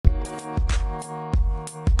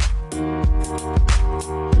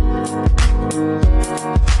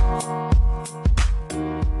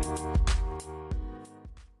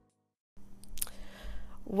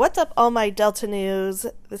What's up, all my Delta News?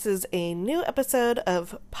 This is a new episode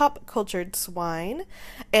of Pop Cultured Swine,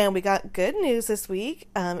 and we got good news this week.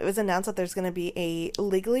 It was announced that there's going to be a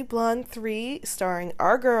Legally Blonde 3 starring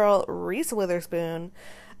our girl, Reese Witherspoon.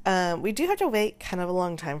 We do have to wait kind of a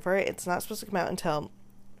long time for it. It's not supposed to come out until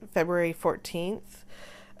February 14th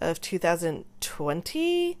of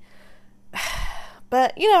 2020.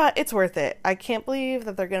 But, you know, it's worth it. I can't believe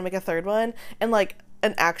that they're going to make a third one, and, like,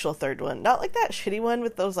 an actual third one. Not like that shitty one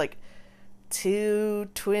with those, like, two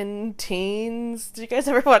twin teens. Did you guys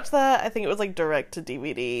ever watch that? I think it was, like, direct to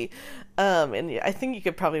DVD. And I think you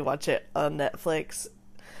could probably watch it on Netflix.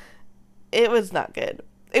 It was not good.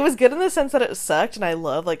 It was good in the sense that it sucked, and I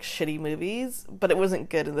love, like, shitty movies, but it wasn't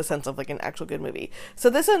good in the sense of, like, an actual good movie. So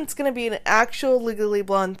this one's going to be an actual Legally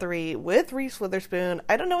Blonde 3 with Reese Witherspoon.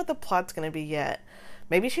 I don't know what the plot's going to be yet.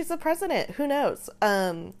 Maybe she's the president. Who knows?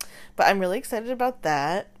 But I'm really excited about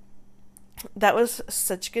that. That was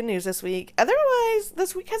such good news this week. Otherwise,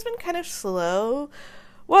 this week has been kind of slow.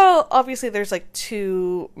 Well, obviously there's like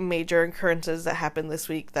two major occurrences that happened this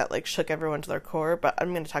week that like shook everyone to their core, but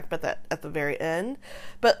I'm going to talk about that at the very end.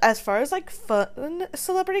 But as far as like fun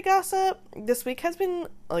celebrity gossip, this week has been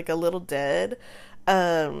like a little dead.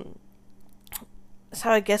 So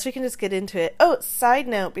I guess we can just get into it. Oh, side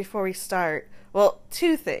note before we start. Well,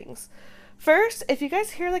 two things. First, if you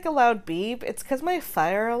guys hear like a loud beep, it's because my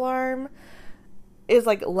fire alarm is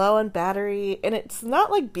like low on battery, and it's not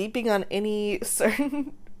like beeping on any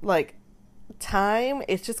certain like time.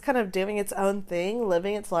 It's just kind of doing its own thing,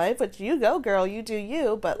 living its life, which you go, girl, you do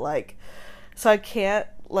you, but like, so I can't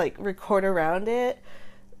like record around it.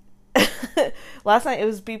 Last night it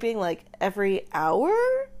was beeping like every hour.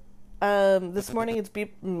 This morning it's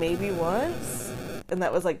beeped maybe once, and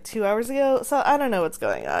that was like 2 hours ago, so I don't know what's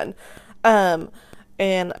going on.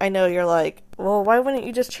 And I know you're like, well, why wouldn't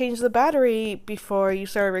you just change the battery before you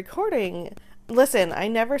started recording? Listen, I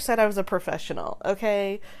never said I was a professional,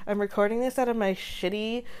 okay? I'm recording this out of my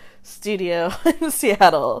shitty studio in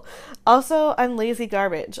Seattle. Also, I'm lazy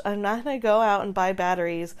garbage. I'm not gonna go out and buy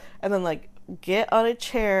batteries and then, like, get on a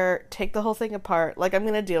chair, take the whole thing apart. Like, I'm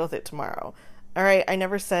gonna deal with it tomorrow. Alright? I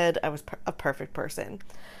never said I was a perfect person.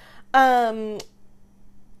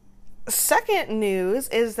 Second news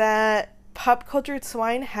is that Pop Cultured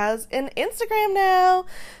Swine has an Instagram now.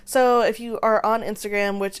 So if you are on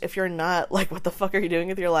Instagram, which if you're not, like, what the fuck are you doing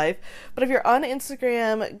with your life? But if you're on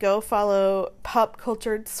Instagram, go follow Pop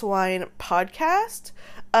Cultured Swine Podcast.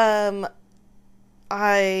 I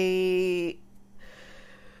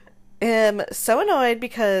am so annoyed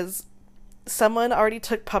because someone already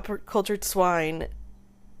took Pop Cultured Swine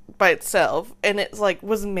by itself, and it's like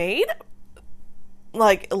was made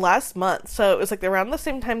like last month, so it was like around the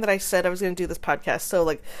same time that I said I was going to do this podcast. So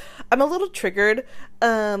like I'm a little triggered,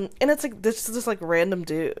 and it's like this is just like random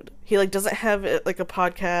dude. He like doesn't have like a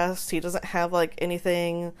podcast, he doesn't have like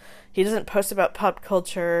anything, he doesn't post about pop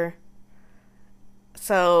culture.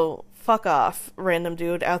 So fuck off, random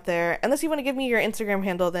dude out there. Unless you want to give me your Instagram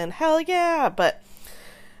handle, then hell yeah, but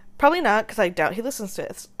probably not, because I doubt he listens to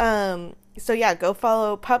this. So yeah, go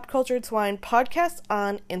follow Pop Cultured Swine Podcast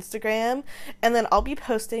on Instagram, and then I'll be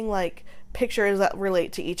posting like pictures that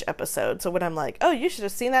relate to each episode. So when I'm like, oh, you should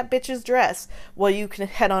have seen that bitch's dress, well, you can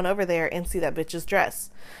head on over there and see that bitch's dress.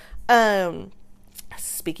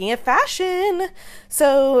 Speaking of fashion,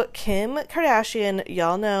 so Kim Kardashian,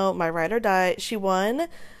 y'all know, my ride or die, she won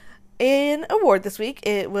an award this week.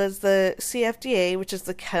 It was the CFDA, which is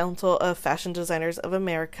the Council of Fashion Designers of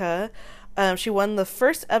America. She won the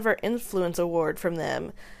first ever influence award from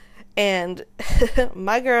them. And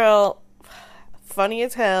my girl, funny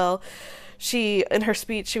as hell, she, in her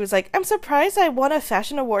speech, she was like, I'm surprised I won a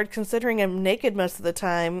fashion award considering I'm naked most of the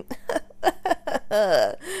time.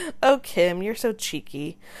 Oh, Kim, you're so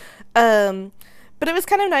cheeky. But it was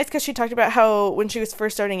kind of nice because she talked about how when she was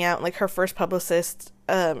first starting out, like her first publicist,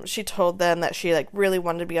 she told them that she like really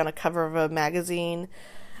wanted to be on a cover of a magazine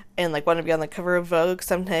and like wanted to be on the cover of Vogue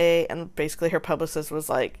someday, and basically her publicist was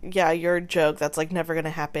like, yeah, you're a joke, that's like never gonna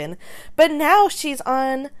happen. But now she's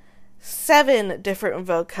on 7 different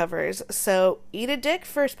Vogue covers, so eat a dick,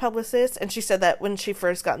 first publicist. And she said that when she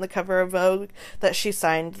first got on the cover of Vogue, that she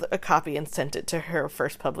signed a copy and sent it to her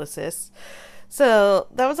first publicist. So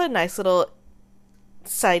that was a nice little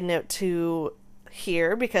side note to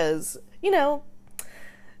hear, because, you know,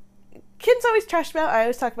 Kim's always trashed about, I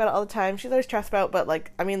always talk about it all the time, she's always trashed about, but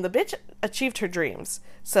like, I mean, the bitch achieved her dreams.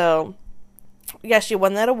 So yeah, she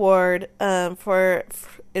won that award for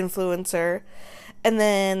influencer. And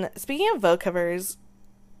then speaking of Vogue covers,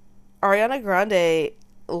 Ariana Grande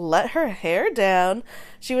let her hair down.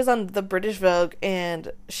 She was on the British Vogue,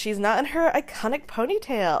 and she's not in her iconic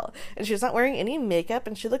ponytail, and she's not wearing any makeup,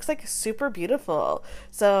 and she looks like super beautiful.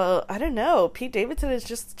 So I don't know, Pete Davidson is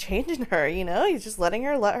just changing her, you know, he's just letting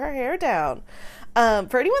her let her hair down.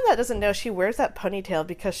 For anyone that doesn't know, she wears that ponytail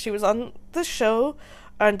because she was on the show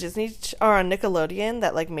on Disney or on Nickelodeon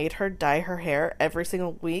that like made her dye her hair every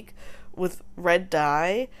single week with red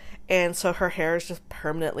dye, and so her hair is just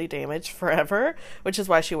permanently damaged forever, which is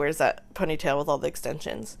why she wears that ponytail with all the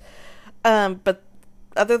extensions. But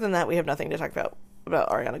other than that, we have nothing to talk about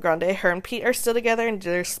Ariana Grande. Her and Pete are still together, and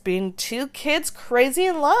there's been 2 kids crazy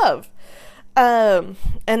in love. And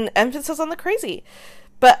emphasis on the crazy.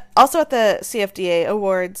 But also at the CFDA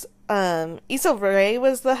Awards, Issa Rae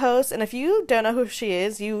was the host, and if you don't know who she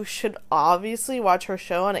is, you should obviously watch her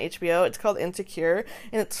show on HBO. It's called Insecure,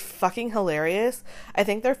 and it's fucking hilarious. I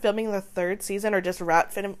think they're filming the 3rd season, or just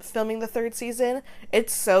wrapped filming the 3rd season.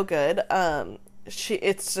 It's so good.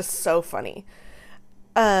 It's just so funny.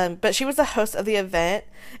 But she was the host of the event,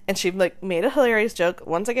 and she like made a hilarious joke.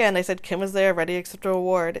 Once again, I said Kim was there, ready to accept an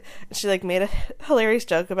award. And she like made a hilarious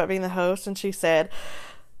joke about being the host, and she said,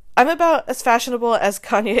 "I'm about as fashionable as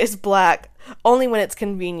Kanye is black, only when it's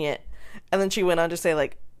convenient." And then she went on to say,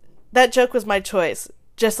 like, "That joke was my choice,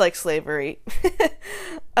 just like slavery."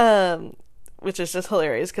 Which is just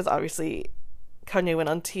hilarious, because obviously Kanye went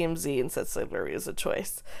on TMZ and said slavery is a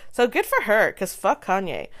choice. So good for her, because fuck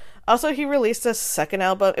Kanye. Also, he released a 2nd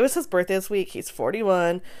album. It was his birthday this week. He's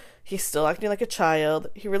 41. He's still acting like a child.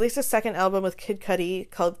 He released a 2nd album with Kid Cudi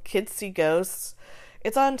called Kids See Ghosts.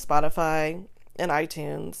 It's on Spotify and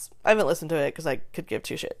iTunes. I haven't listened to it because I could give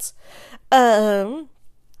 2 shits.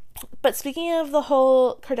 But speaking of the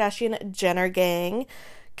whole Kardashian-Jenner gang,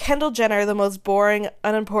 Kendall Jenner, the most boring,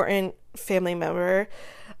 unimportant family member,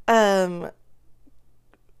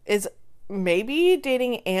 is maybe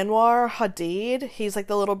dating Anwar Hadid. He's like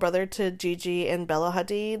the little brother to Gigi and Bella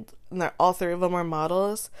Hadid, and all 3 of them are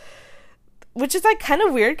models, which is like kind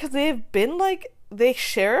of weird because they've been like, they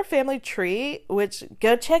share a family tree, which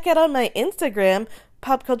go check out on my Instagram,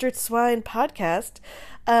 Pop Cultured Swine Podcast.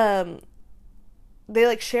 They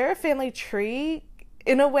like share a family tree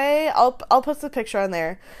in a way. I'll post a picture on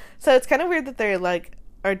there. So it's kind of weird that they're like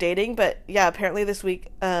are dating, but yeah, apparently this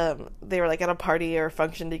week they were like at a party or a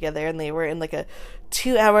function together, and they were in like a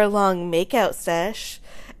 2-hour long makeout sesh.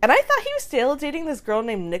 And I thought he was still dating this girl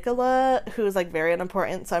named Nicola, who is like very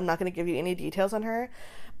unimportant, so I'm not going to give you any details on her.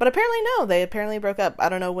 But apparently no, they apparently broke up. I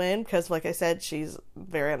don't know when, because like I said, she's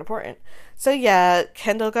very unimportant. So yeah,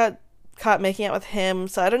 Kendall got caught making out with him,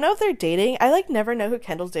 so I don't know if they're dating. I like never know who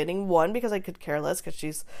Kendall's dating. 1, because I could care less, because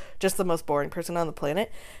she's just the most boring person on the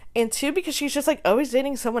planet, and 2, because she's just like always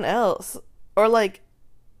dating someone else, or like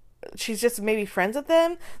she's just maybe friends with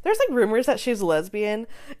them. There's like rumors that she's lesbian,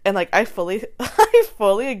 and like I fully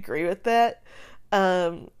agree with that.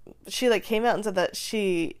 She like came out and said that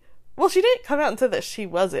she didn't come out and said that she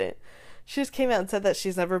wasn't. She just came out and said that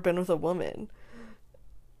she's never been with a woman.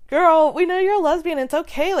 Girl, we know you're a lesbian. It's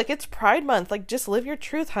okay. Like, it's Pride Month. Like, just live your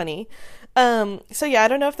truth, honey. So yeah, I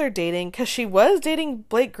don't know if they're dating, because she was dating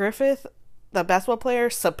Blake Griffin, the basketball player,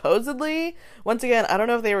 supposedly. Once again, I don't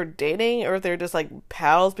know if they were dating or if they were just, like,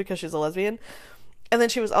 pals because she's a lesbian. And then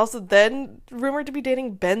she was also then rumored to be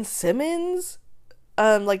dating Ben Simmons,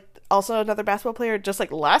 like, also another basketball player, just,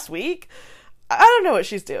 like, last week. I don't know what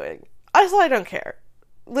she's doing. I don't care.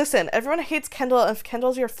 Listen, everyone hates Kendall. If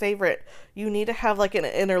Kendall's your favorite, you need to have like an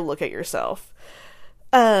inner look at yourself.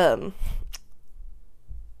 But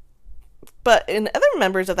in other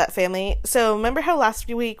members of that family, so remember how last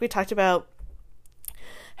week we talked about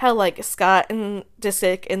how like Scott and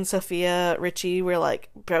Disick and Sophia Richie were like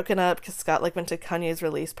broken up because Scott like went to Kanye's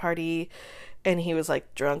release party and he was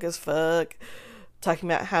like drunk as fuck, talking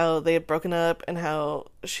about how they had broken up and how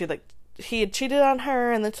he had cheated on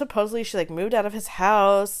her, and then supposedly she like moved out of his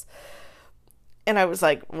house. And I was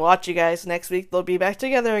like, watch you guys, next week they'll be back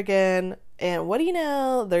together again. And what do you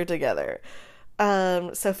know, they're together.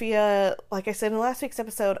 Sophia, like I said in last week's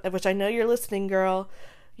episode, which I know you're listening, girl,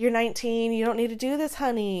 you're 19, you don't need to do this,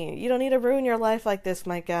 honey. You don't need to ruin your life like this,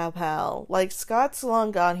 my gal pal. Like, Scott's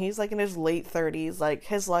long gone. He's like in his late 30s, like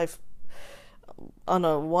his life on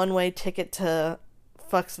a one-way ticket to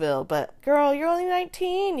Fucksville. But girl, you're only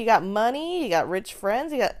 19. You got money, you got rich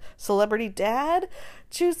friends, you got celebrity dad.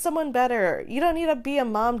 Choose someone better. You don't need to be a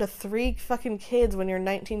mom to 3 fucking kids when you're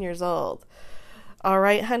 19 years old. All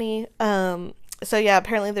right, honey. So yeah,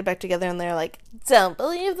 apparently they're back together, and they're like, don't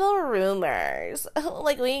believe the rumors.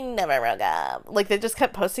 Like, we never broke up. Like, they just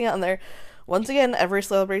kept posting it on their, once again, every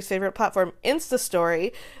celebrity's favorite platform, Insta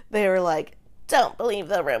story. They were like, don't believe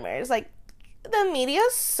the rumors. Like, the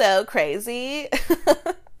media's so crazy.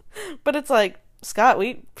 But it's like, Scott,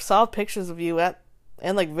 we saw pictures of you at,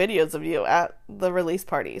 and like videos of you at the release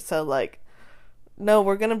party. So like, no,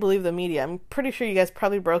 we're gonna believe the media. I'm pretty sure you guys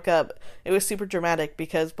probably broke up. It was super dramatic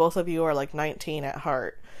because both of you are like 19 at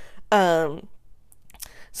heart. Um,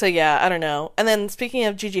 so yeah, I don't know. And then speaking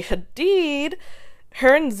of Gigi Hadid,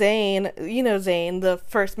 her and Zayn, you know Zayn, the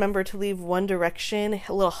first member to leave One Direction,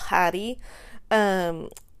 little Hattie, um,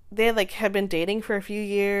 they like had been dating for a few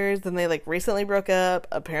years, then they like recently broke up.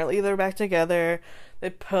 Apparently they're back together. They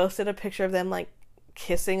posted a picture of them like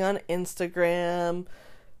kissing on Instagram.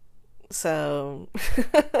 So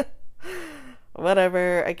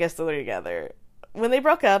whatever, I guess they're together. When they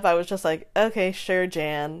broke up, I was just like, okay, sure,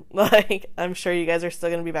 Jan. Like, I'm sure you guys are still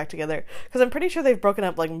gonna be back together. Because I'm pretty sure they've broken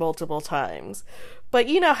up, like, multiple times. But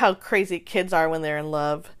you know how crazy kids are when they're in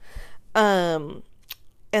love. Um,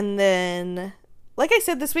 and then, like I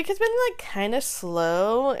said, this week has been, like, kind of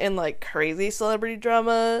slow and, like, crazy celebrity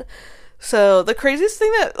drama. So, the craziest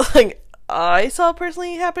thing that, like, I saw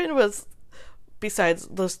personally happen was, besides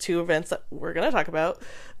those two events that we're gonna talk about,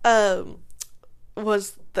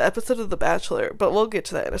 was the episode of The Bachelor, but we'll get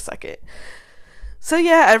to that in a second. So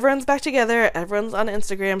yeah, everyone's back together. Everyone's on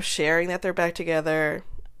Instagram sharing that they're back together.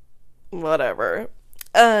 Whatever.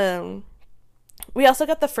 We also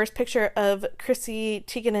got the first picture of Chrissy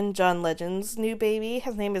Teigen and John Legend's new baby.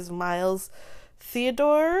 His name is Miles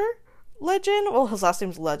Theodore Legend. Well, his last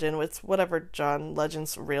name's Legend, which whatever John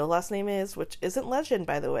Legend's real last name is, which isn't Legend,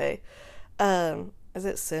 by the way. Is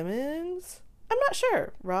it Simmons? I'm not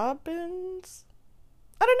sure. Robbins?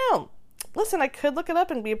 I don't know. Listen, I could look it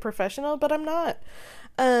up and be a professional, but I'm not.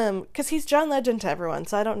 Because he's John Legend to everyone,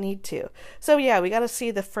 so I don't need to. So yeah, we got to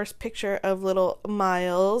see the first picture of little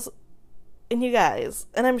Miles. And you guys,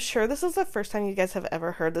 and I'm sure this is the first time you guys have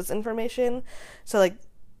ever heard this information. So like,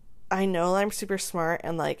 I know I'm super smart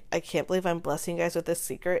and like, I can't believe I'm blessing you guys with this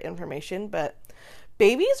secret information, but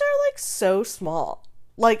babies are like so small.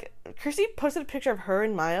 Like, Chrissy posted a picture of her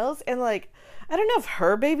and Miles, and like, I don't know if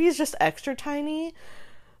her baby is just extra tiny,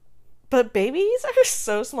 but babies are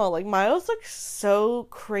so small. Like, Miles looks so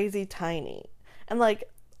crazy tiny. And, like,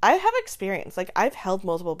 I have experience. Like, I've held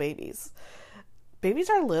multiple babies. Babies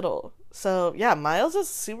are little. So, yeah, Miles is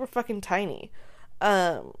super fucking tiny.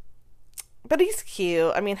 But he's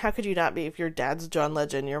cute. I mean, how could you not be if your dad's John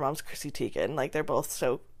Legend, your mom's Chrissy Teigen? Like, they're both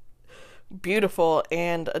so beautiful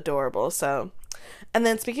and adorable. So, and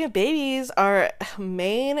then speaking of babies, our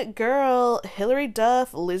main girl, Hilary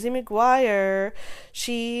Duff, Lizzie McGuire,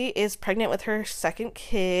 she is pregnant with her second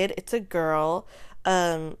kid. It's a girl.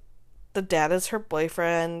 The dad is her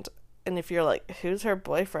boyfriend. And if you're like, who's her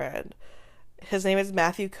boyfriend? His name is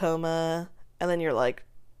Matthew Coma. And then you're like,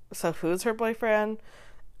 so who's her boyfriend?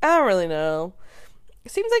 I don't really know.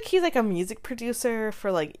 It seems like he's like a music producer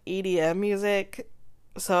for like EDM music.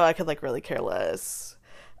 So I could like really care less.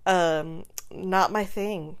 Not my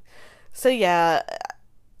thing. So yeah,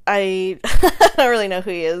 I don't really know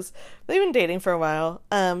who he is. They've been dating for a while.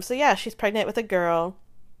 So yeah, she's pregnant with a girl.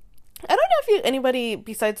 I don't know if anybody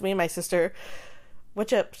besides me and my sister,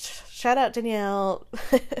 which shout out Danielle,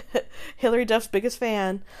 Hilary Duff's biggest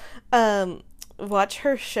fan, watch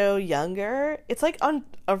her show Younger. It's like on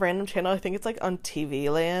a random channel. I think it's like on TV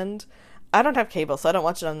Land. I don't have cable, so I don't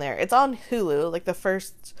watch it on there. It's on Hulu. Like, the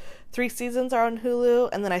first 3 seasons are on Hulu,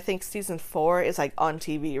 and then I think season 4 is, like, on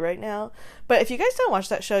TV right now. But if you guys don't watch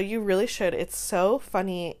that show, you really should. It's so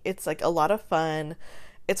funny. It's, like, a lot of fun.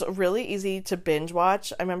 It's really easy to binge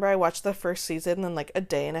watch. I remember I watched the first season in, like, a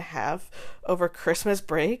day and a half over Christmas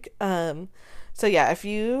break. So, yeah, if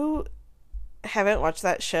you haven't watched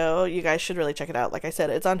that show, you guys should really check it out. Like I said,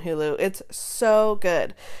 it's on Hulu. It's so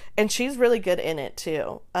good. And she's really good in it,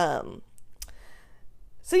 too.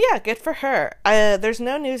 So yeah, good for her. There's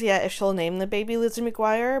no news yet if she'll name the baby Lizzie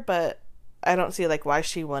McGuire, but I don't see like why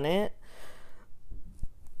she wouldn't.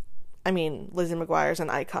 I mean, Lizzie McGuire's an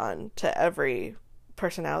icon to every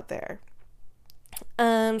person out there.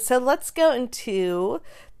 So let's go into,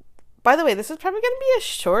 by the way, this is probably going to be a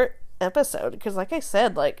short episode because like I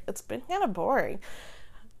said, like it's been kind of boring.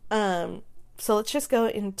 So let's just go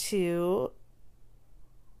into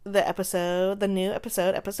the new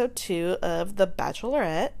episode 2 of The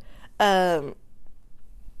Bachelorette.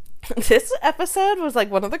 This episode was like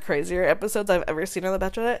one of the crazier episodes I've ever seen on The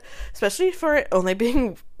Bachelorette, especially for it only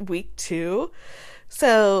being week 2.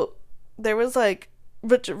 So there was like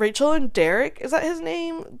Rachel and Derek, is that his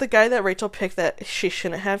name? The guy that Rachel picked that she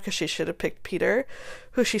shouldn't have because she should have picked Peter,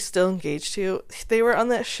 who she's still engaged to. They were on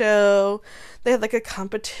that show. They had like a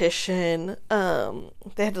competition.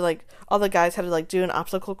 They had to like, all the guys had to like do an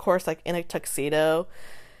obstacle course like in a tuxedo.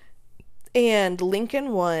 And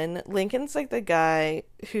Lincoln won. Lincoln's like the guy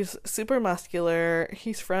who's super muscular.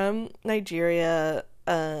 He's from Nigeria.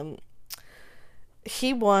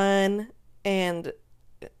 He won, and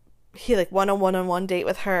he like won a one-on-one date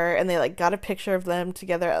with her, and they like got a picture of them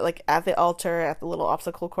together at the altar at the little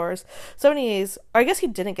obstacle course. So anyways, or I guess he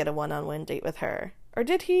didn't get a one-on-one date with her. Or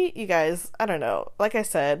did he? You guys, I don't know. Like I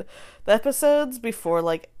said, the episodes before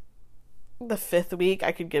like the 5th week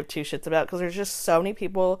I could give two shits about, because there's just so many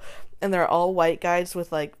people, and they're all white guys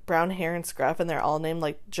with like brown hair and scruff, and they're all named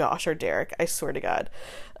like Josh or Derek. I swear to God.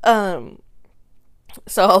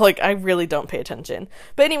 So like I really don't pay attention.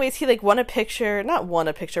 But anyways, he like not won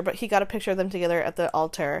a picture, but he got a picture of them together at the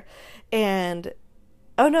altar. And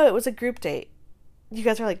oh no, it was a group date. You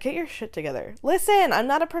guys are like, get your shit together. Listen, I'm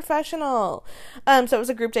not a professional. So it was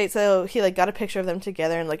a group date. So he like got a picture of them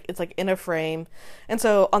together, and like it's like in a frame. And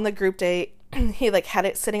so on the group date, he like had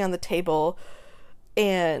it sitting on the table,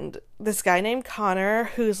 and this guy named Connor,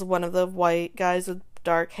 who's one of the white guys with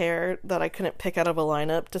dark hair that I couldn't pick out of a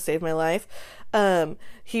lineup to save my life,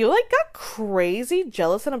 he like got crazy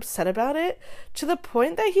jealous and upset about it, to the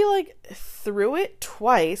point that he like threw it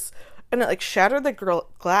twice, and it like shattered the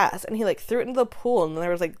glass, and he like threw it into the pool, and there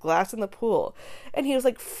was like glass in the pool, and he was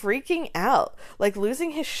like freaking out, like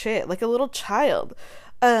losing his shit like a little child,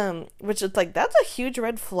 which is like, that's a huge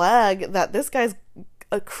red flag that this guy's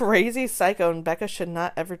a crazy psycho, and Becca should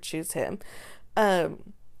not ever choose him.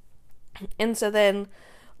 And so then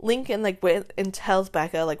Lincoln like went and tells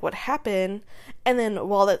Becca like what happened, and then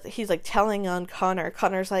while that he's like telling on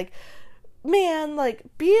Connor's like, man, like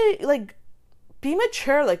be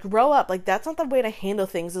mature, like grow up, like that's not the way to handle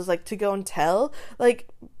things, is like to go and tell, like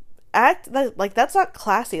act like that's not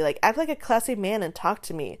classy, like act like a classy man and talk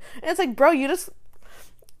to me. And it's like, bro, you just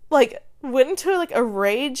like went into like a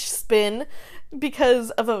rage spin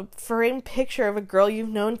because of a framed picture of a girl you've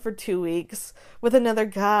known for 2 weeks with another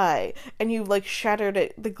guy, and you like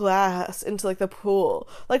shattered the glass into like the pool.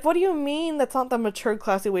 Like, what do you mean that's not the mature,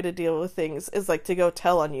 classy way to deal with things, is like to go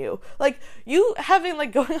tell on you? Like, you having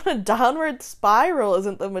like going on a downward spiral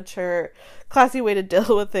isn't the mature, classy way to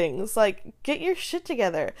deal with things. Like, get your shit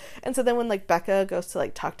together. And so then when like Becca goes to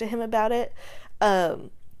like talk to him about it,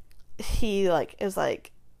 he like is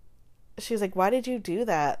like, she's like, why did you do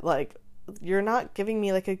that? Like, you're not giving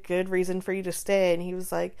me like a good reason for you to stay. And he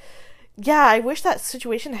was like, yeah, I wish that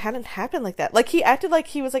situation hadn't happened like that. Like, he acted like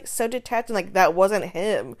he was like so detached, and like that wasn't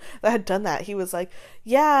him that had done that. He was like,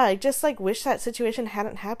 yeah, I just like wish that situation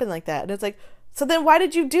hadn't happened like that. And it's like, so then why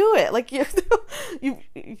did you do it? Like,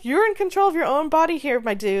 you're in control of your own body here,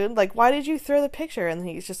 my dude. Like, why did you throw the picture? And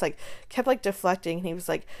he's just like kept like deflecting, and he was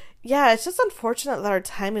like, yeah, it's just unfortunate that our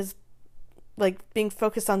time is like being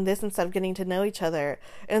focused on this instead of getting to know each other.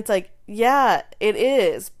 And it's like, yeah, it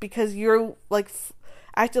is, because you're like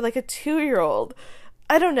acted like a 2-year-old.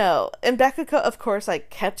 I don't know. And Becca, of course, like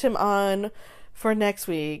kept him on for next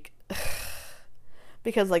week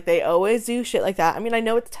because like they always do shit like that. I mean, I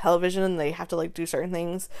know it's television and they have to like do certain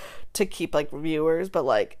things to keep like viewers, but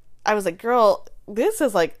like I was like, girl, this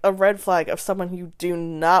is like a red flag of someone you do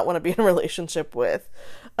not want to be in a relationship with.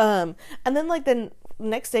 And then like the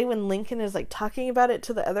next day when Lincoln is like talking about it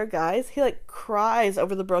to the other guys, he like cries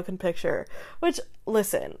over the broken picture, which,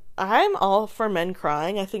 listen, I'm all for men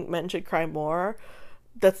crying. I think men should cry more.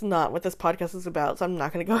 That's not what this podcast is about, so I'm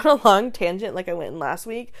not going to go on a long tangent like I went in last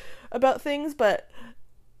week about things, but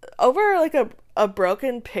over like a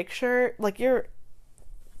broken picture, like you're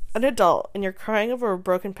an adult and you're crying over a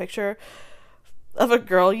broken picture of a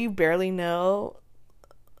girl you barely know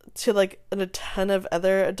to like a ton of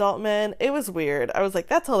other adult men, it was weird. I was like,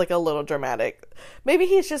 that's all like a little dramatic. Maybe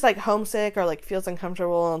he's just like homesick or like feels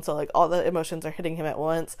uncomfortable, and so like all the emotions are hitting him at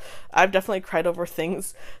once. I've definitely cried over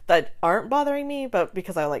things that aren't bothering me, but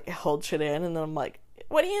because I like hold shit in, and then I'm like,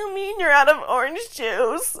 what do you mean you're out of orange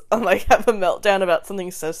juice? I'm like, have a meltdown about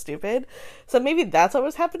something so stupid. So maybe that's what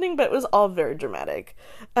was happening, but it was all very dramatic.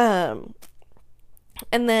 And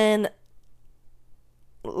then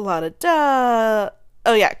la da da.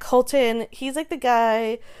 Oh yeah, Colton, he's like the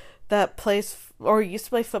guy that plays or used to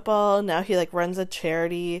play football. Now he like runs a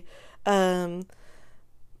charity.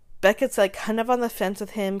 Becca's like kind of on the fence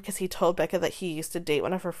with him because he told Becca that he used to date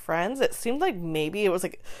one of her friends. It seemed like maybe it was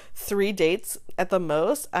like 3 dates at the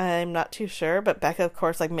most. I'm not too sure, but Becca of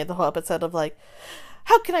course like made the whole episode of like,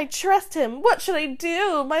 how can I trust him? What should I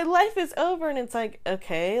do? My life is over. And it's like,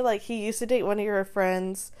 okay, like he used to date one of your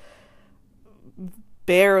friends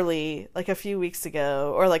barely like a few weeks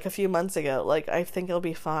ago or like a few months ago. Like, I think it'll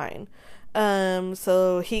be fine.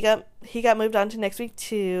 So he got moved on to next week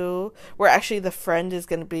too, where actually the friend is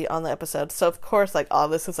going to be on the episode. So of course like all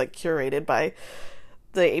this is like curated by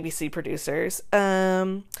the ABC producers.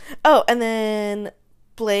 Oh, and then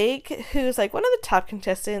Blake, who's like one of the top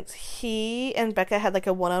contestants, he and Becca had like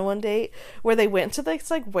a one-on-one date where they went to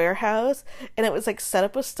this like warehouse, and it was like set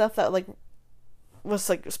up with stuff that like was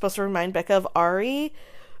like supposed to remind Becca of Ari.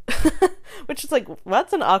 Which is like,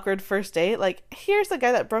 what's an awkward first date? Like, here's the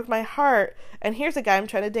guy that broke my heart, and here's the guy I'm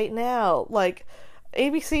trying to date now. Like,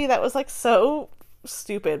 ABC, that was like so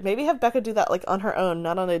stupid. Maybe have Becca do that like on her own,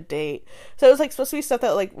 not on a date. So it was like supposed to be stuff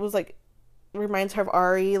that like was like reminds her of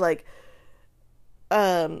Ari, like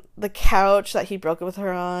the couch that he broke up with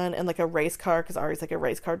her on, and like a race car because Ari's like a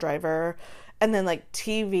race car driver, and then like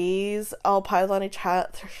TVs all piled on each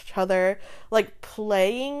other, like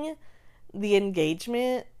playing the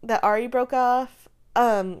engagement that Ari broke off.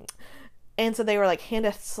 And so they were like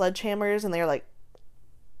handed sledgehammers, and they were like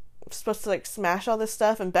supposed to like smash all this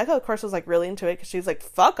stuff, and Becca of course was like really into it because she's like,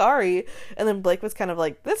 fuck Ari. And then Blake was kind of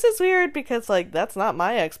like, this is weird because like that's not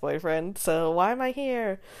my ex-boyfriend, so why am I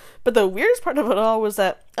here? But the weirdest part of it all was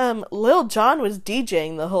that Lil Jon was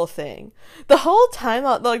DJing the whole thing. The whole time,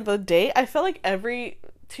 like the date, I felt like every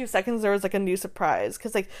 2 seconds there was like a new surprise,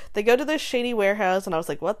 because like they go to this shady warehouse and I was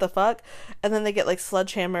like, what the fuck? And then they get like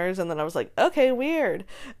sledgehammers, and then I was like, okay, weird.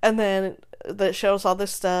 And then that shows all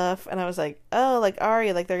this stuff, and I was like, oh, like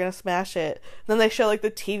Ari, like they're gonna smash it. And then they show like the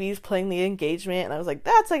TVs playing the engagement, and I was like,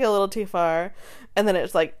 that's like a little too far. And then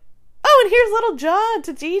it's like, oh, and here's Little Jon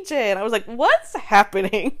to DJ, and I was like, what's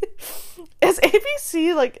happening? Is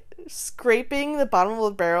ABC like scraping the bottom of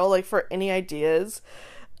the barrel like for any ideas?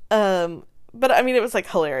 But I mean, it was like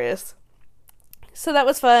hilarious. So that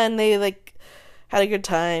was fun. They like had a good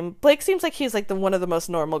time. Blake seems like he's like one of the most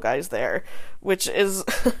normal guys there, which is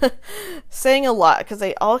saying a lot because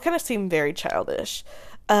they all kind of seem very childish.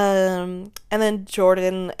 And then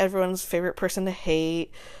Jordan, everyone's favorite person to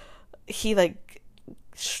hate, he like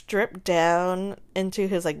stripped down into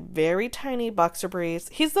his like very tiny boxer briefs.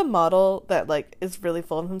 He's the model that like is really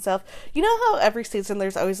full of himself. You know how every season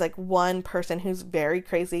there's always like one person who's very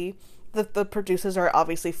crazy that the producers are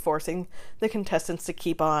obviously forcing the contestants to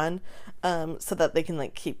keep on, so that they can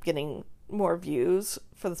like keep getting more views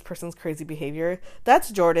for this person's crazy behavior.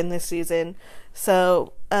 That's Jordan this season.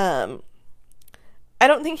 So I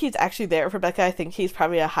don't think he's actually there for Becca. I think he's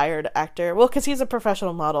probably a hired actor. Well, because he's a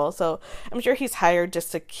professional model, so I'm sure he's hired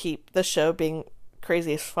just to keep the show being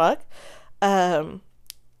crazy as fuck. So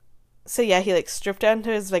yeah, he like stripped down to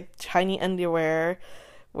his like tiny underwear,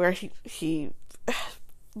 where he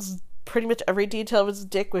pretty much every detail of his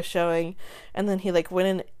dick was showing, and then he like went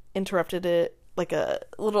and interrupted it, like a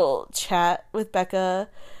little chat with Becca,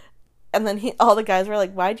 and then all the guys were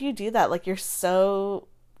like, why do you do that? Like, you're so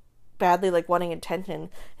badly like wanting attention. And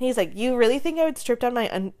he's like, you really think I would strip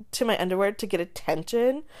down to my underwear to get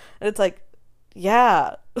attention? And it's like,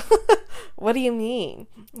 yeah. What do you mean?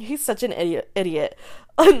 He's such an idiot.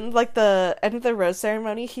 On like the end of the rose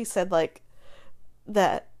ceremony, he said like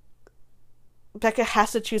that Becca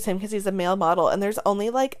has to choose him because he's a male model, and there's only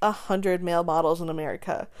like 100 male models in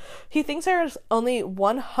America. He thinks there's only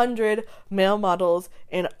 100 male models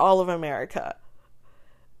in all of America.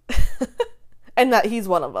 And that he's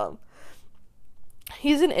one of them.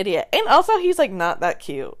 He's an idiot. And also he's like not that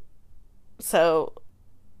cute. So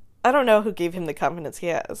I don't know who gave him the confidence he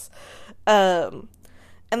has. And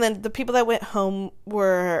then the people that went home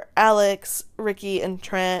were Alex, Ricky, and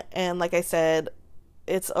Trent, and like I said,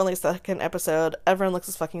 it's only second episode. Everyone looks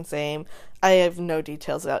the fucking same. I have no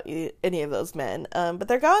details about any of those men. But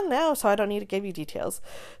they're gone now, so I don't need to give you details.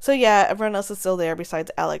 So yeah, everyone else is still there besides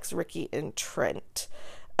Alex, Ricky, and Trent.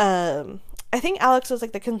 I think Alex was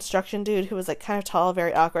like the construction dude who was like kind of tall,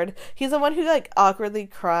 very awkward. He's the one who like awkwardly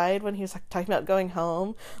cried when he was like talking about going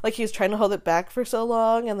home. Like he was trying to hold it back for so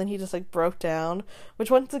long, and then he just like broke down.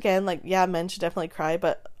 Which once again, like, yeah, men should definitely cry,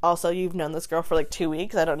 but also you've known this girl for like 2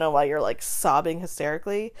 weeks. I don't know why you're like sobbing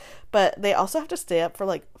hysterically. But they also have to stay up for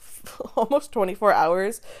like almost 24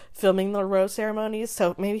 hours filming the rose ceremonies,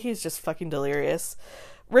 so maybe he's just fucking delirious.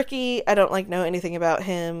 Ricky, I don't like know anything about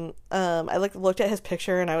him. I looked at his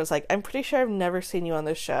picture and I was like, I'm pretty sure I've never seen you on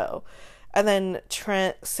this show. And then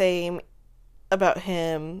Trent, same about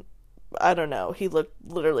him. I don't know. He looked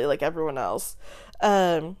literally like everyone else.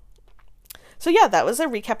 So yeah, that was a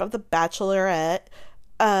recap of The Bachelorette.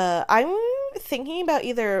 I'm thinking about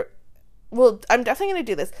I'm definitely going to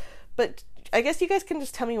do this, but I guess you guys can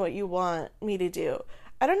just tell me what you want me to do.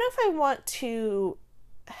 I don't know if I want to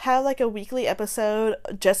have like a weekly episode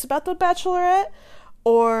just about The Bachelorette,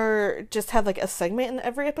 or just have like a segment in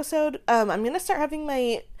every episode. I'm gonna start having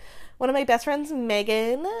one of my best friends,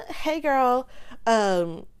 Megan, hey girl,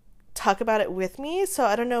 talk about it with me. So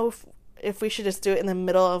I don't know if we should just do it in the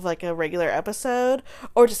middle of like a regular episode,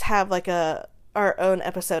 or just have like our own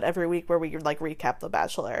episode every week where we like recap The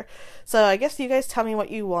Bachelor. So I guess you guys tell me what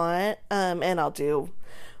you want, and I'll do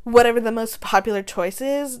whatever the most popular choice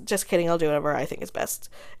is. Just kidding, I'll do whatever I think is best.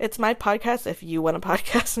 It's my podcast. If you want a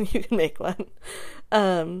podcast, and you can make one.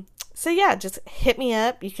 So yeah, just hit me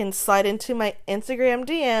up. You can slide into my Instagram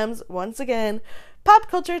DMs. Once again, Pop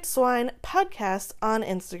Cultured Swine Podcast on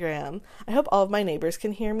Instagram. I hope all of my neighbors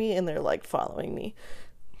can hear me and they're like following me.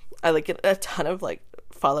 I like get a ton of like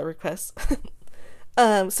follow requests.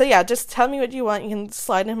 So yeah, just tell me what you want. You can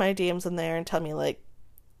slide in my DMs in there and tell me like,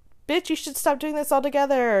 bitch, you should stop doing this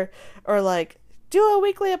altogether, or like, do a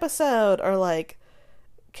weekly episode, or like,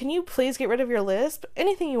 can you please get rid of your lisp?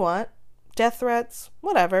 Anything you want. Death threats,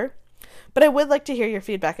 whatever. But I would like to hear your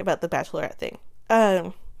feedback about the Bachelorette thing.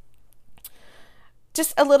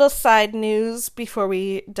 Just a little side news before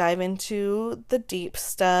we dive into the deep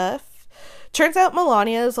stuff. Turns out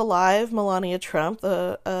Melania is alive. Melania Trump,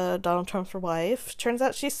 Donald Trump's wife. Turns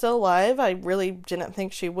out she's still alive. I really didn't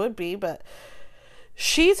think she would be, but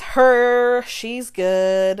she's her. She's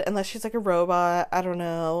good. Unless she's like a robot. I don't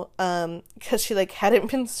know. Because she like hadn't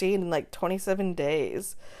been seen in like 27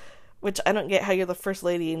 days. Which I don't get how you're the first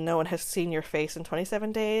lady and no one has seen your face in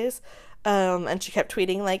 27 days. And she kept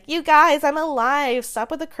tweeting like, you guys, I'm alive. Stop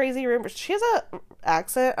with the crazy rumors. She has a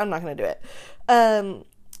accent. I'm not going to do it.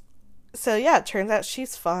 So yeah, it turns out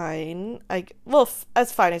she's fine.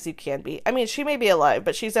 As fine as you can be. I mean, she may be alive,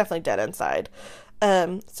 but she's definitely dead inside.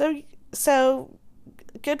 So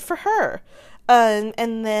good for her.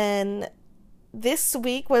 And then this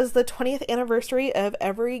week was the 20th anniversary of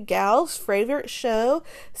every gal's favorite show,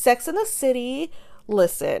 Sex and the City.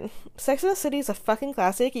 Listen, Sex and the City is a fucking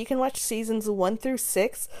classic. You can watch seasons 1 through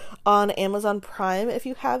 6 on Amazon Prime if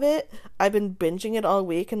you have it. I've been binging it all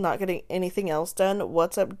week and not getting anything else done.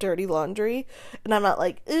 What's up, dirty laundry? And I'm not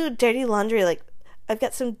like, ooh, dirty laundry, like, I've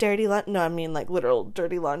got some dirty laundry. No, I mean, like, literal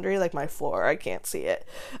dirty laundry, like my floor. I can't see it.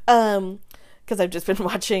 Because I've just been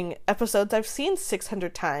watching episodes I've seen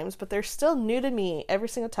 600 times, but they're still new to me every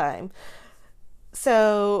single time.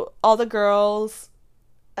 So all the girls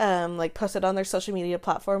like posted on their social media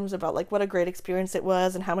platforms about like what a great experience it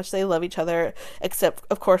was and how much they love each other, except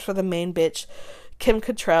of course for the main bitch, Kim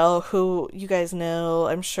Cattrall, who you guys know,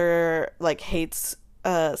 I'm sure, like hates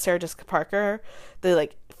Sarah Jessica Parker. They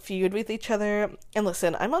like feud with each other. And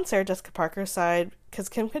listen, I'm on Sarah Jessica Parker's side because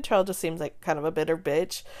Kim Cattrall just seems like kind of a bitter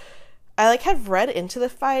bitch. I like have read into the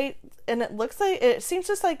fight, and it seems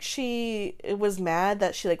just like she was mad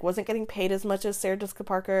that she like wasn't getting paid as much as Sarah Jessica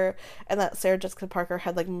Parker, and that Sarah Jessica Parker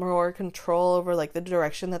had like more control over like the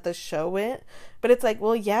direction that the show went. But it's like,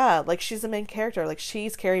 well, yeah, like she's the main character, like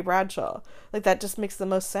she's Carrie Bradshaw, like that just makes the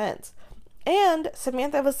most sense. And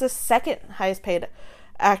Samantha was the second highest paid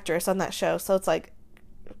actress on that show, so it's like,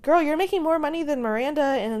 girl, you're making more money than Miranda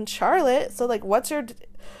and Charlotte, so like what's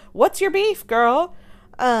your beef, girl?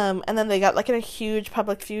 And then they got like in a huge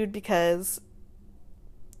public feud because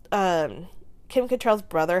Kim Cattrall's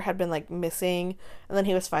brother had been like missing, and then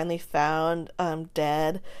he was finally found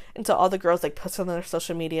dead. And so all the girls like posted on their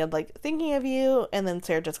social media like thinking of you, and then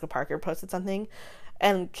Sarah Jessica Parker posted something,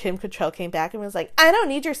 and Kim Cattrall came back and was like, I don't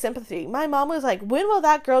need your sympathy. My mom was like, when will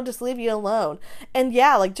that girl just leave you alone? And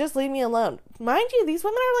yeah, like just leave me alone. Mind you, these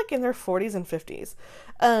women are like in their 40s and 50s.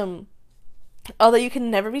 Although you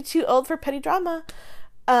can never be too old for petty drama.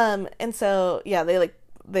 And so, yeah, they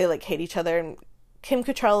hate each other, and Kim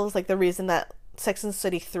Cattrall is, like, the reason that Sex and the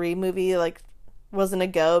City 3 movie, like, wasn't a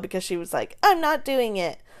go, because she was like, I'm not doing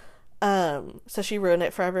it. So she ruined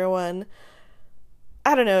it for everyone.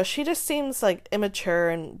 I don't know, she just seems, like, immature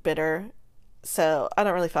and bitter, so I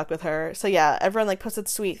don't really fuck with her. So, yeah, everyone, like, posted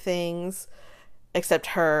sweet things, except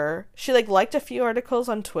her. She, like, liked a few articles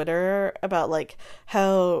on Twitter about, like,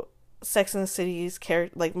 how Sex and the City's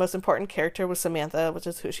most important character was Samantha, which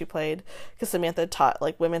is who she played, because Samantha taught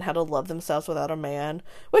like women how to love themselves without a man,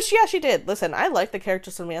 which yeah, she did. Listen, I like the character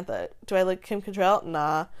Samantha. Do I like Kim Cattrall?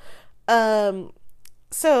 Nah.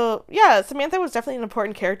 So yeah, Samantha was definitely an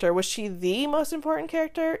important character. Was she the most important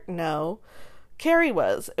character? No. Carrie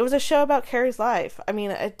was. It was a show about Carrie's life. I mean,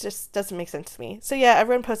 it just doesn't make sense to me. So yeah,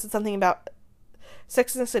 everyone posted something about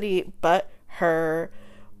Sex and the City but her.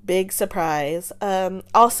 Big surprise.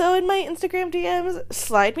 Also in my Instagram DMs,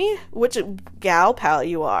 slide me which gal pal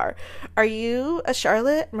you are. Are you a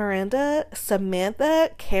Charlotte, Miranda, Samantha,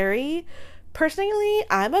 Carrie? Personally,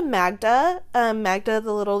 I'm a Magda. Magda,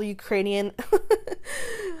 the little Ukrainian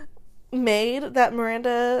maid that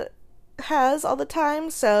Miranda has all the time.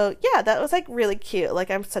 So yeah, that was like really cute. Like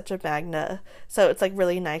I'm such a Magna. So it's like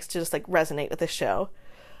really nice to just like resonate with the show.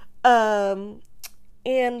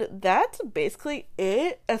 And that's basically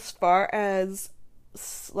it as far as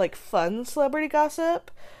like fun celebrity gossip.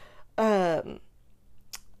 Um,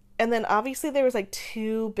 and then obviously there was like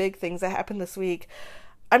two big things that happened this week.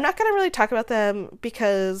 I'm not gonna really talk about them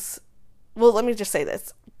because, well, let me just say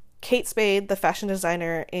this: Kate Spade, the fashion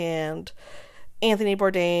designer, and Anthony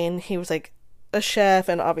Bourdain, he was like a chef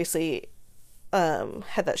and obviously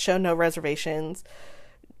had that show No Reservations.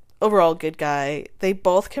 Overall good guy. They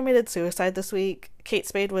both committed suicide this week. Kate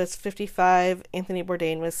Spade was 55, Anthony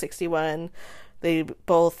Bourdain was 61. They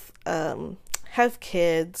both have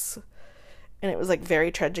kids, and it was like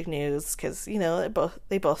very tragic news because, you know,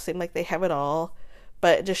 they both seem like they have it all,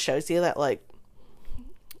 but it just shows you that like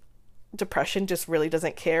depression just really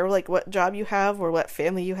doesn't care like what job you have or what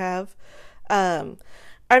family you have. I'm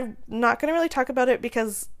not going to really talk about it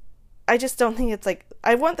because I just don't think it's like,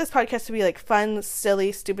 I want this podcast to be like fun,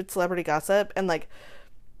 silly, stupid celebrity gossip, and like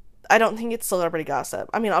I don't think it's celebrity gossip.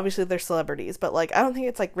 I mean, obviously they're celebrities, but like I don't think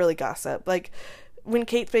it's like really gossip. Like when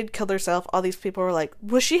Kate Spade killed herself, all these people were like,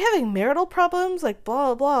 was she having marital problems? Like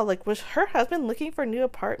blah blah. Like was her husband looking for new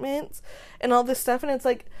apartments and all this stuff? And it's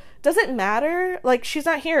like, does it matter? Like she's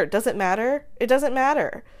not here. Does it matter? It doesn't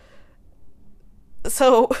matter.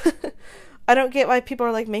 So I don't get why people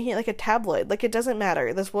are like making it like a tabloid. Like it doesn't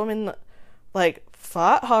matter. This woman like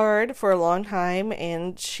fought hard for a long time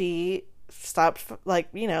and she stopped, like,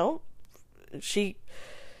 you know, she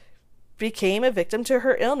became a victim to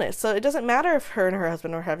her illness. So it doesn't matter if her and her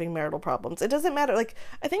husband are having marital problems. It doesn't matter. Like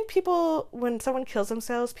I think people, when someone kills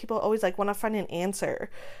themselves, people always like want to find an answer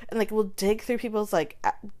and like will dig through people's like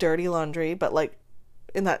dirty laundry, but like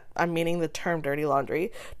in that I'm meaning the term dirty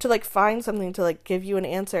laundry, to like find something to like give you an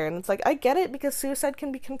answer. And it's like, I get it because suicide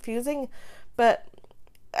can be confusing, but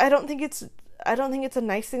I don't think it's a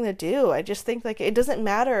nice thing to do. I just think like it doesn't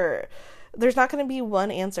matter. There's not going to be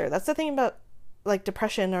one answer. That's the thing about like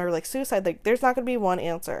depression or like suicide. Like there's not going to be one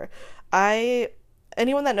answer.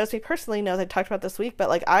 Anyone that knows me personally knows I talked about this week, but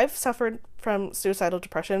like I've suffered from suicidal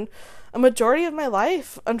depression a majority of my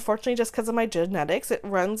life, unfortunately, just because of my genetics. It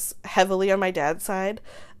runs heavily on my dad's side.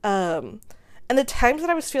 And the times that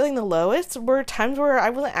I was feeling the lowest were times where I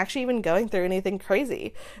wasn't actually even going through anything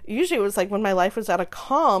crazy. Usually it was like when my life was at a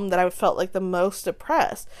calm that I felt like the most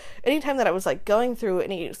depressed. Anytime that I was like going through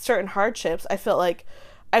any certain hardships, I felt like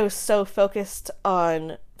I was so focused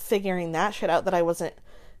on figuring that shit out that I wasn't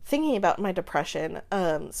thinking about my depression.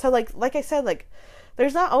 So like I said, like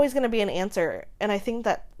there's not always going to be an answer, and I think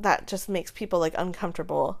that just makes people like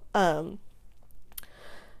uncomfortable.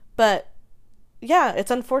 But yeah,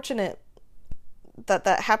 it's unfortunate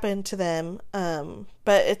that happened to them.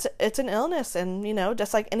 But it's an illness, and you know,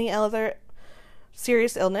 just like any other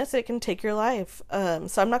serious illness, it can take your life. So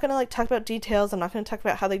I'm not going to like talk about details. I'm not going to talk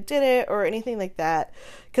about how they did it or anything like that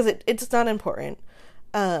because it's not important.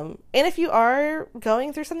 And if you are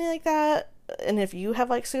going through something like that, and if you have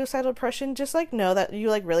like suicidal depression, just like know that you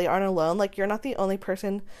like really aren't alone. Like you're not the only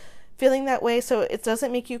person feeling that way. So it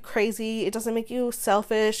doesn't make you crazy. It doesn't make you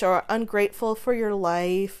selfish or ungrateful for your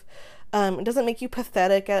life. It doesn't make you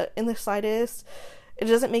pathetic in the slightest. It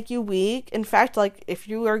doesn't make you weak. In fact, like if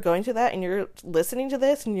you are going through that and you're listening to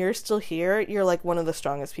this and you're still here, you're like one of the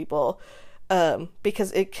strongest people,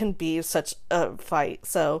 because it can be such a fight.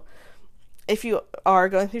 So if you are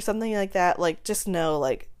going through something like that, like just know,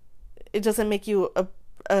 like it doesn't make you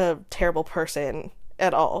a terrible person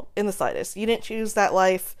at all in the slightest. You didn't choose that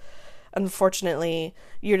life. Unfortunately,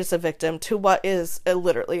 you're just a victim to what is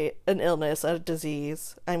literally an illness, a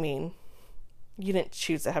disease. I mean, you didn't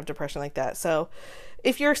choose to have depression like that. So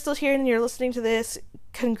if you're still here and you're listening to this,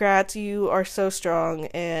 congrats, you are so strong,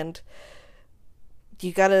 and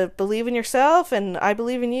you gotta believe in yourself, and I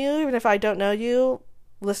believe in you, even if I don't know you.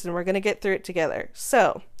 Listen, we're gonna get through it together.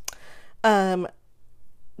 So,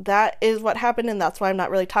 that is what happened, and that's why I'm not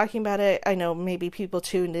really talking about it. I know maybe people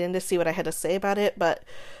tuned in to see what I had to say about it, but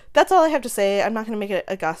that's all I have to say. I'm not going to make it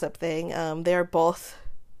a gossip thing. They are both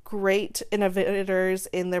great innovators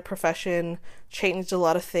in their profession, changed a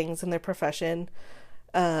lot of things in their profession,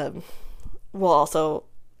 while also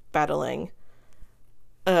battling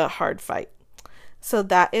a hard fight. So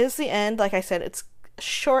that is the end. Like I said, it's a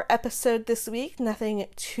short episode this week. Nothing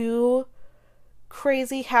too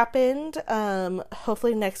crazy happened.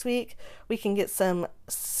 Hopefully next week we can get some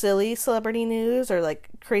silly celebrity news or like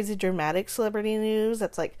crazy dramatic celebrity news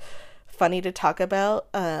that's like funny to talk about.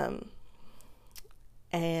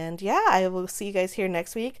 And yeah, I will see you guys here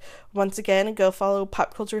next week. Once again, go follow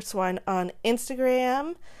Pop Culture Swine on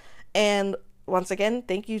Instagram. And once again,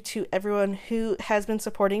 thank you to everyone who has been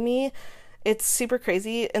supporting me. It's super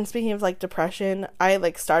crazy. And speaking of like depression, I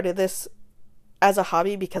like started this as a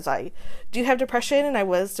hobby because I do have depression and I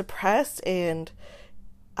was depressed, and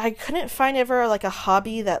I couldn't find ever like a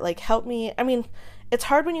hobby that like helped me. I mean, it's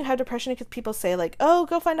hard when you have depression because people say like, oh,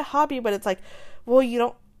 go find a hobby, but it's like, well, you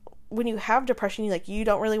don't, when you have depression, you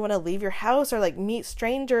don't really want to leave your house or like meet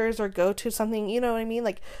strangers or go to something, you know what I mean?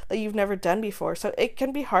 Like that you've never done before. So it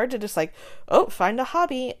can be hard to just like, oh, find a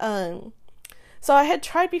hobby. So I had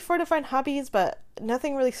tried before to find hobbies, but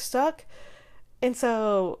nothing really stuck. And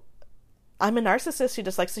so I'm a narcissist who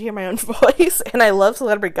just likes to hear my own voice, and I love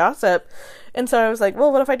celebrity gossip. And so I was like,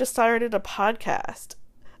 well, what if I just started a podcast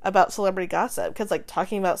about celebrity gossip? Because like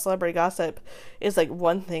talking about celebrity gossip is like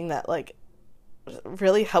one thing that like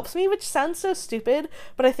really helps me, which sounds so stupid,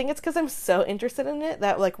 but I think it's because I'm so interested in it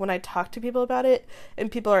that like when I talk to people about it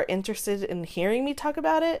and people are interested in hearing me talk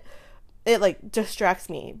about it, it like distracts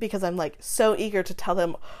me because I'm like so eager to tell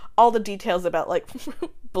them all the details about like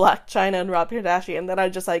Blac Chyna and Rob Kardashian that I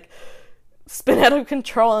just like spin out of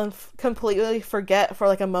control and completely forget for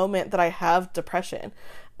like a moment that I have depression.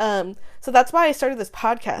 So that's why I started this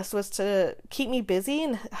podcast, was to keep me busy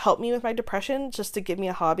and help me with my depression, just to give me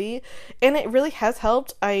a hobby. And it really has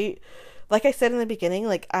helped. Like I said in the beginning,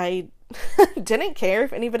 like I didn't care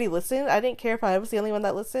if anybody listened. I didn't care if I was the only one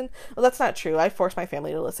that listened. Well, that's not true. I forced my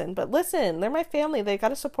family to listen, but listen, they're my family. They got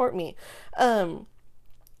to support me.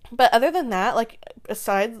 But other than that, like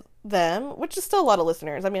besides them, which is still a lot of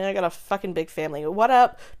listeners. I mean, I got a fucking big family. What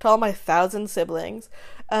up to all my 1,000 siblings?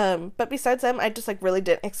 But besides them, I just like really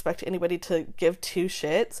didn't expect anybody to give two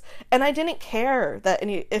shits. And I didn't care that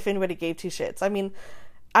if anybody gave two shits. I mean,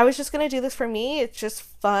 I was just going to do this for me. It's just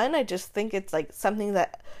fun. I just think it's like something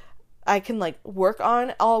that I can like work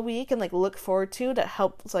on all week and like look forward to that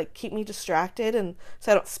helps like keep me distracted and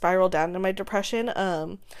so I don't spiral down into my depression.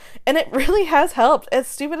 And it really has helped. As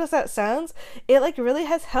stupid as that sounds, it like really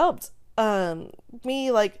has helped me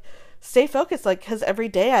like stay focused, like because every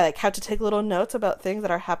day I like have to take little notes about things that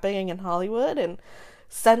are happening in Hollywood, and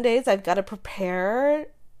Sundays I've got to prepare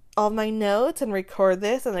all my notes and record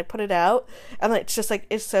this and I put it out, and it's just like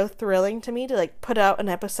it's so thrilling to me to like put out an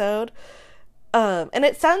episode. And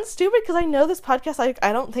it sounds stupid because I know this podcast, like,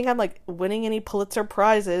 I don't think I'm, like, winning any Pulitzer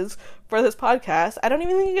Prizes for this podcast. I don't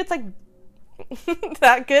even think it's, like,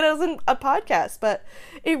 that good as a podcast, but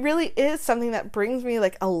it really is something that brings me,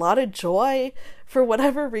 like, a lot of joy for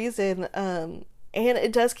whatever reason, and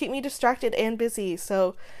it does keep me distracted and busy.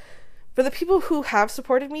 So for the people who have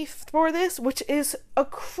supported me for this, which is a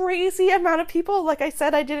crazy amount of people, like I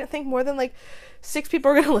said, I didn't think more than, like, 6 people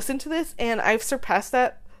are going to listen to this, and I've surpassed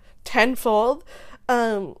that tenfold.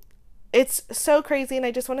 It's so crazy, and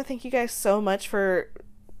I just want to thank you guys so much for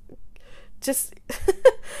just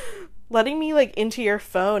letting me like into your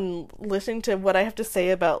phone and listening to what I have to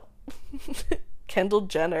say about Kendall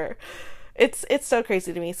Jenner. It's so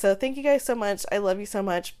crazy to me. So thank you guys so much. I love you so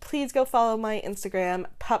much. Please go follow my Instagram,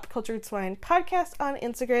 Pop Cultured Swine Podcast on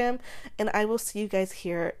Instagram, and I will see you guys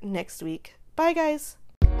here next week. Bye, guys.